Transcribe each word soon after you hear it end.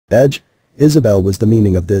Edge, Isabel was the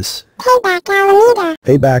meaning of this. Payback, animator.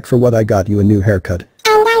 Payback for what I got you a new haircut.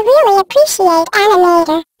 And I really appreciate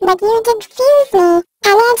animator, but you did fuse me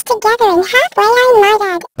and Edge together in halfway, I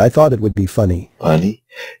might add. I thought it would be funny. Funny?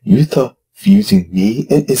 You thought fusing me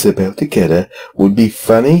and Isabel together would be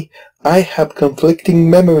funny? I have conflicting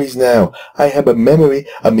memories now. I have a memory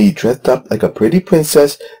of me dressed up like a pretty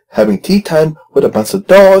princess, having tea time with a bunch of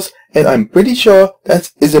dolls, and I'm pretty sure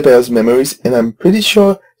that's Isabel's memories, and I'm pretty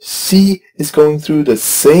sure she is going through the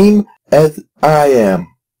same as I am.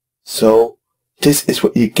 So, this is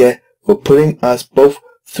what you get for putting us both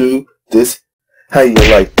through this. How do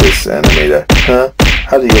you like this, animator? Huh?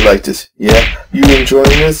 How do you like this? Yeah? You enjoying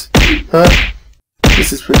this? Huh?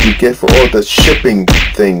 This is what you get for all the shipping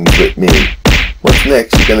things with me. What's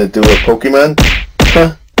next? You gonna do a Pokemon?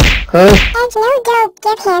 Huh? Huh? Edge, no dope.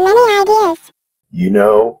 Give him any ideas. You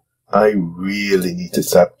know, I really need to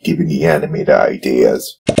stop giving the animator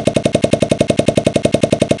ideas.